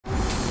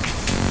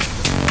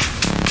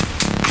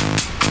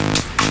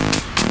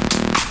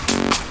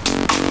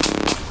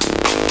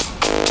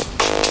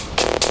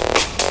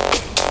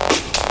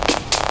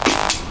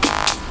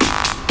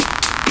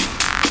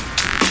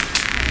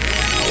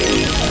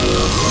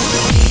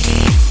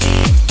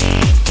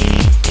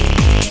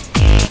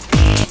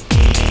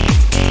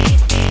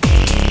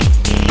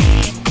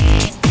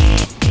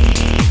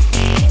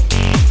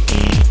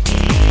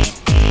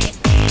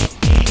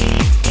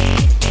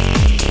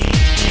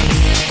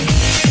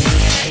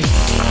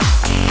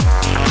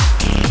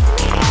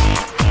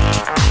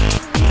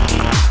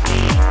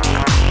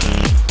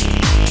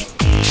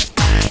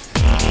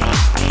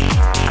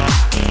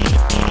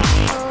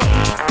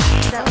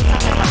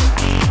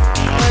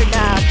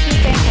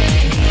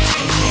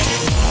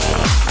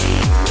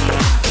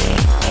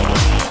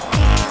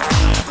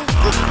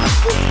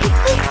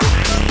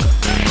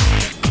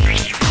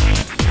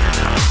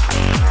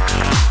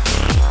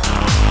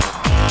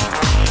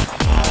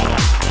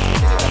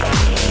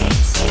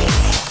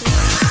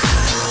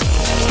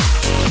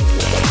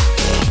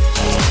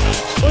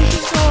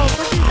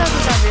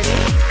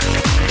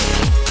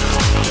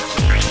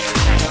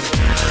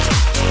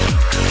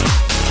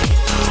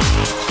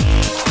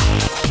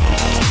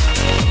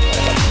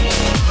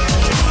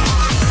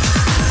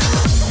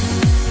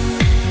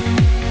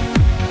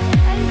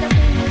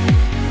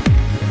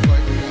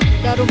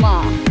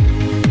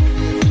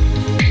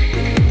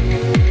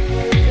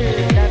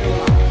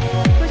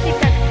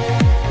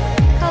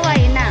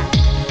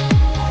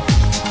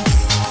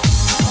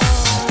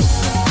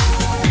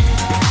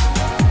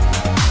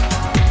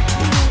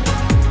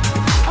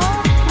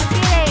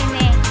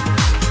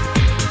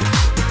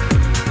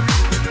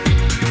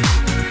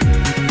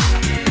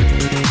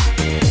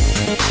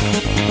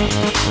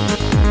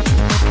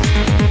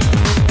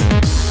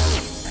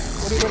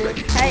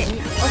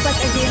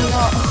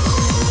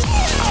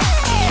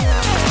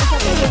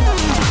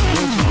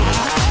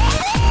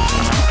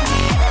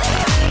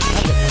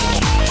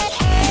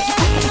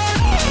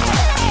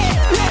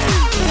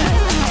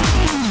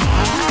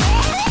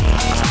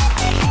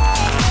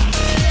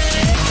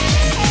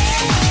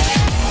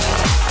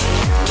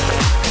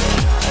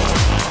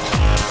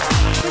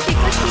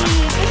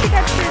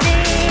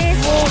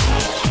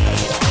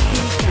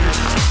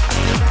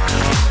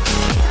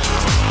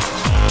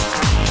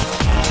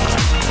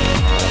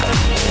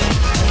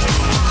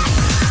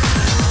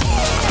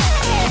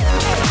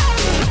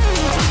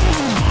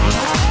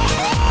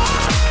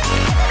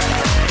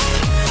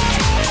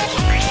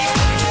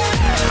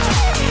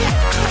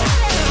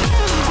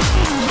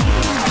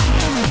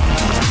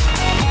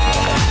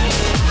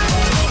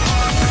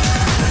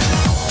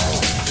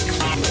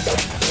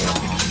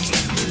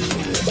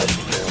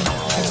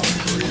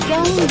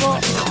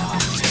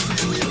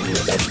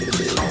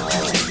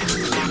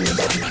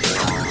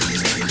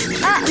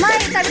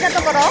食べた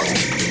ところ？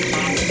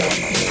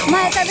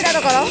前食べた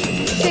ところ？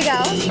違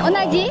う？同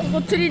じ？こ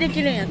こ釣りで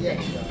きるんやって。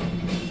う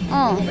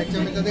ん。めち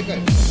ゃめちゃでかい。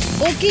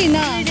大きい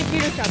な。釣りでき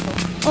るさ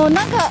と。お、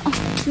なんか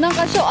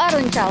賞あ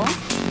るんちゃう？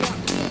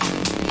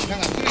なん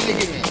か釣り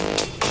できるんや。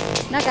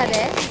中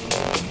で？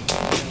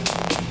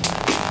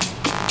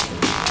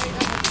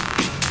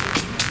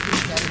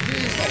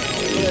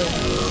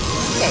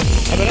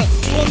食べら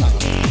そうなの。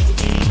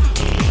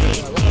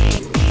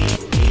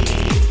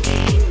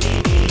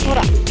ほ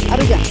ら、あ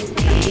るじゃん。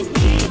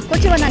こっ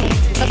ちは何？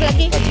たこ焼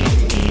き？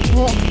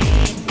お。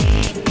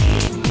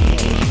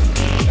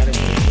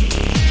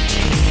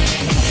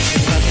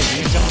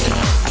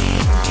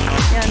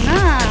や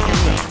なあ。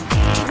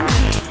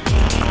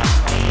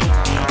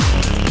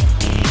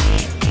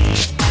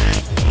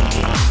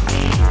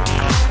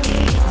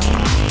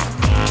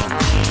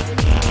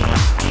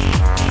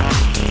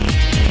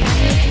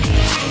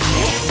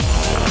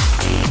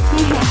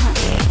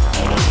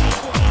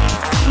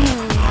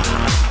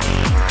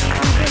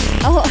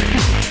あ、ほら、こ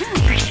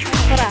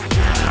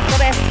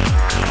れ、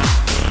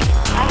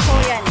アホ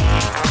やね。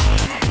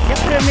いや、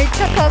これめっ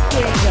ちゃかっこ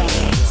いいじゃん。い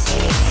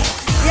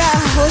や、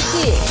欲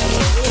しい。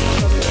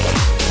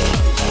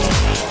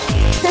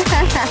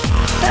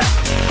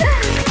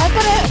あ、こ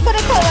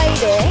れかわいい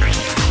で。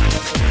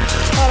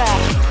ほら。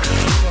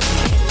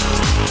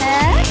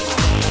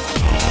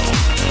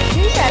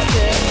T シャツ。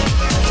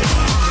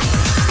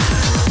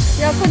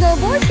いや、この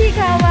帽子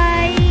か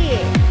わいい。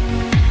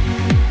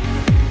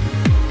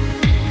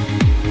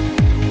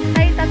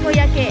たこ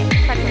焼きです。た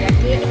こ、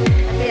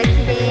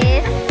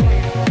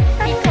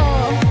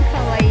か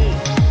わいい。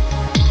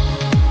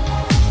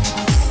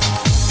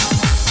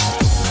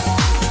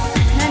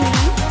何？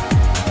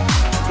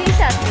 T シ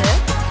ャツ？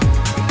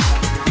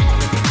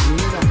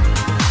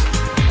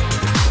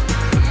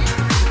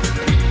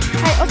は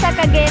い、大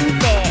阪限定。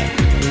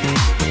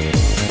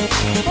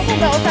ここ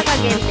が大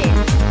阪限定。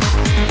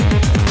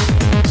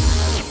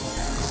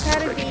カ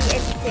ルディエクセン。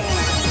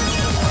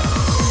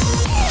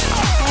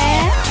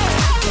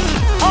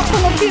あ、こ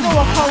のピロはか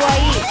わい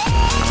い。こ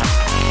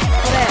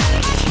れ。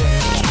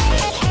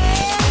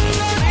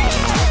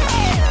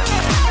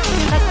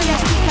たこ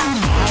焼きパン。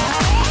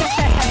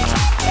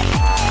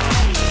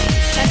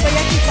たこ焼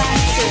きパン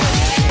ツ。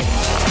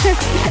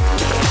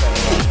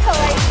かわ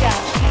いいじゃん。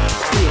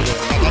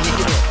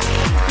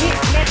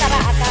目から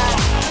赤。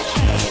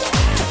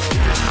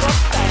ボク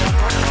サーよ、ボ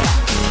クサ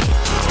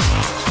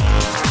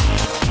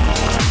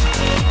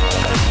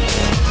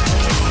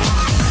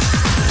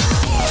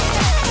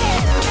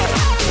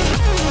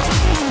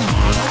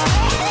ー。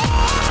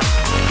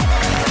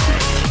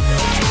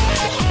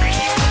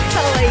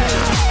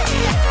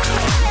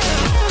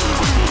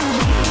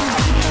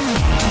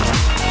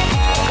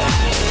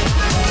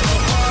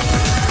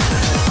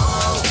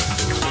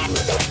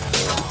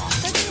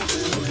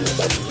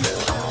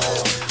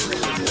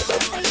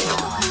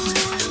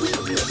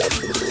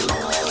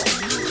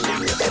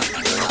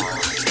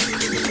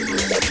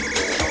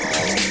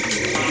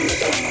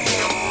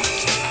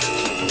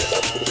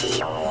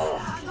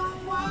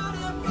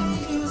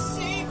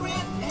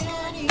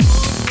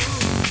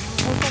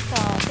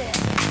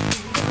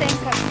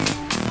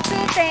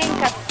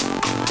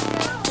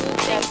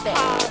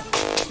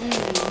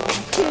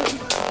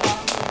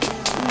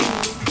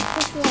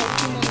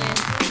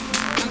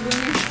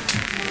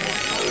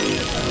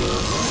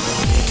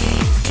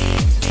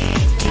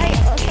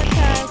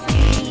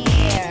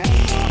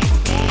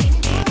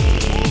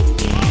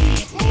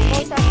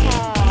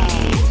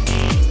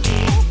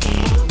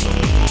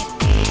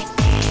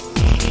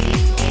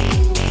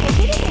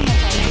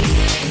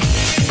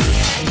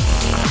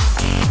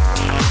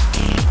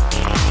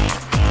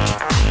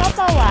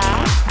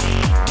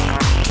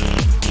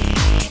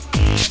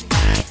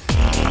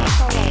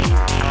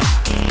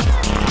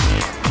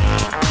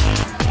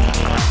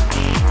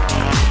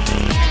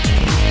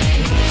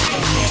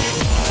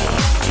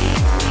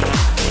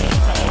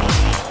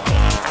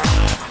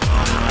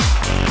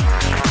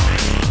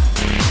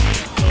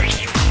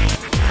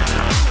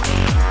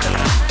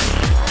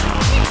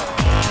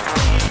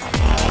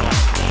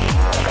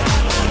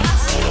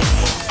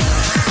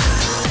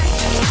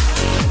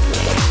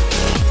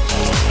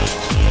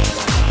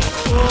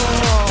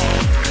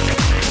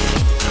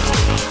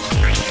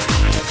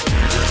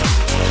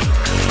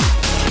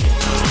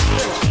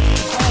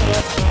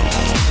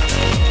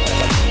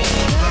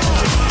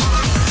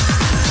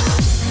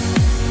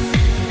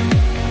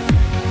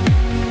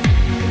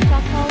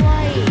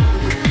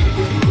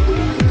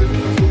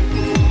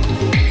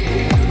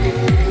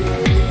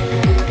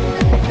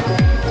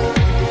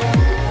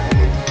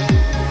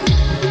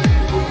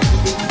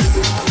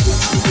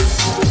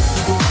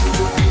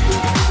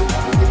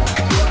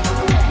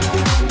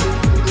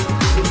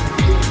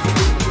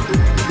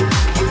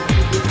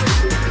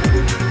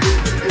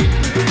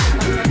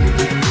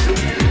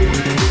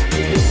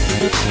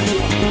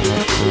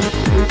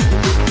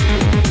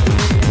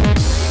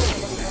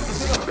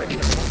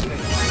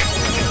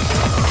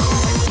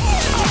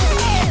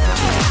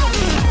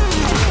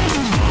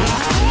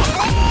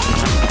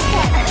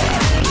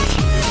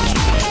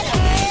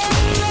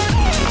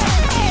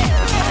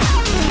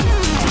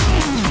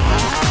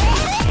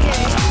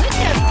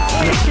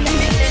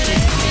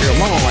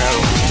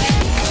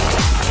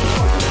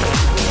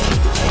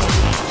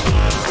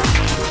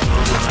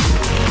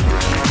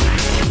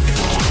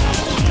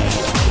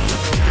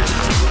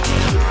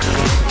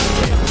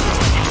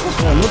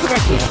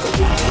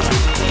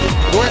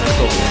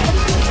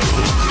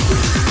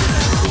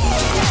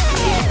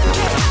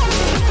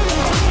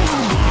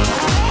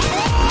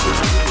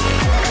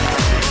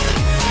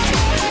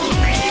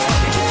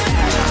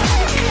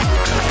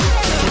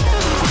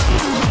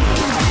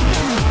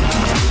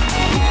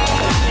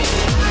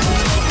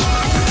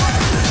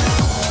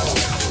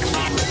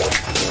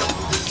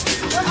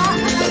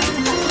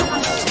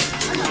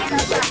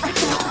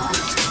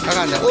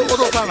落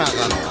とさなあか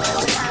んの。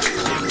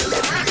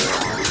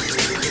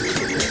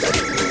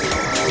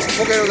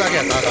こけるだけ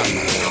やったらあかん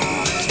の。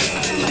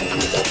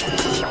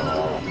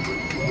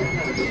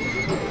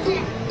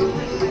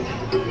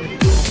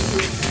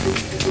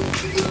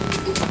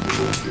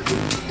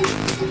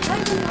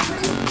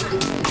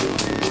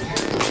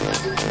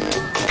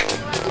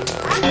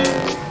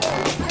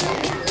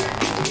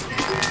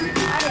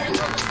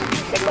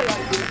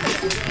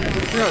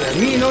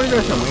身乗り出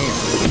してもいいやん。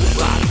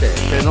わーって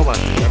手伸ばし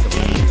てやって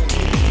もいい。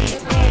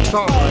そ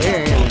う、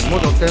もっ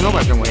と手伸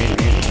ばしてもいいね。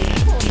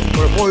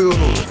これこういうルー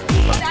ルで。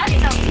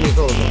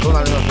そうそう、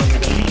隣の人みたい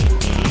に。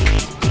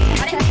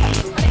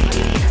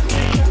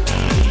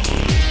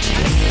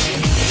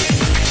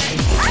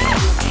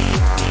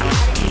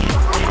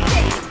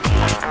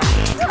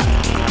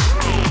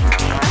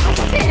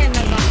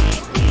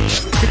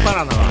引っ張ら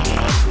なあかん。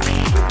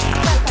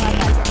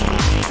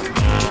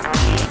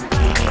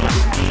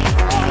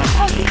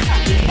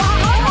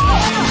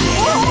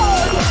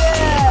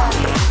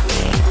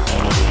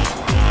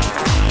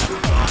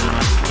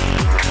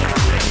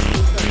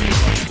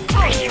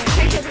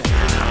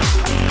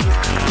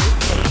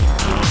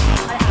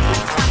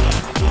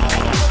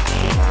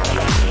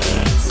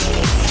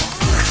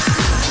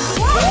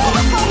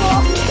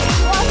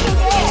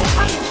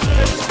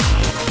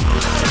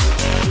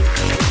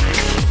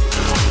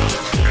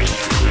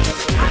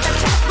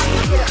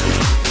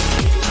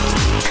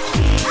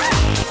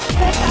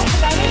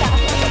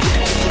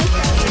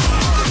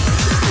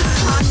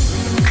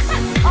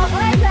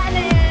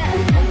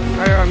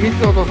3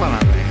つ落とさない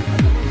ね。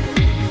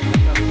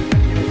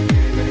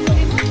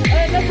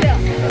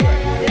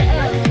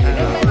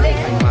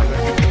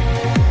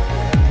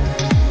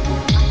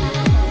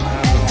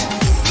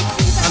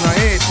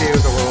A っていう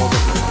ところを落と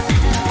す。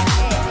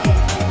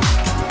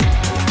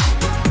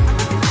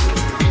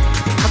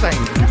硬い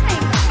んですね。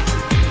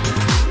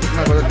ま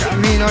あこれ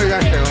身乗り出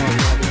して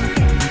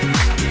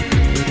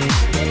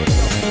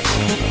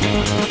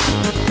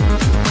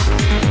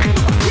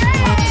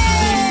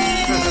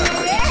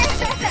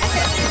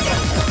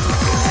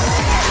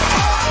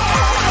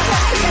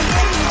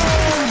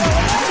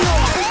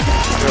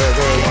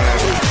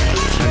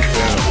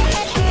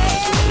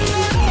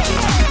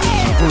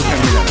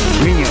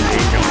ミニオンでいい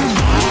じゃん。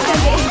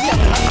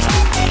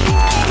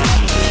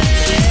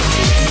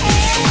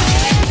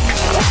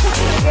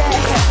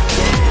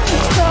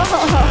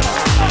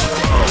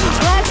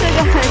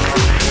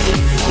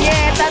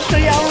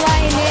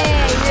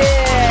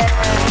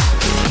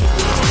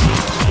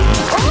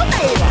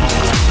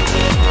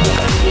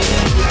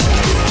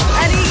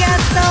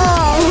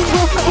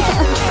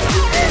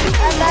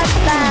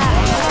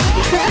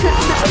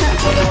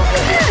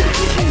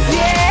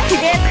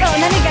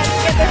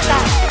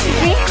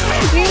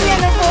みんな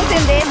の当選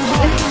です。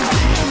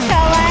か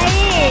わい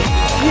い。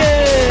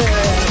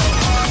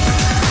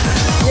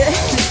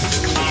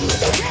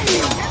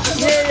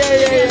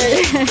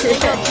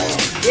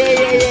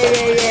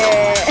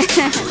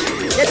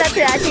じゃあ立って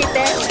足って。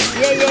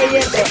っ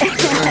て。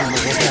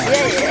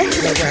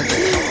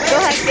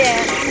500円。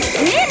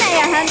見えないや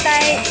反対。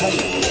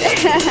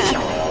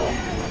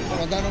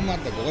だるまっ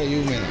てここが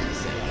有名なんで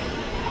すよ。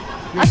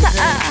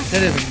テ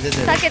レビに出て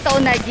る。酒と同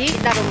じ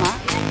だるま。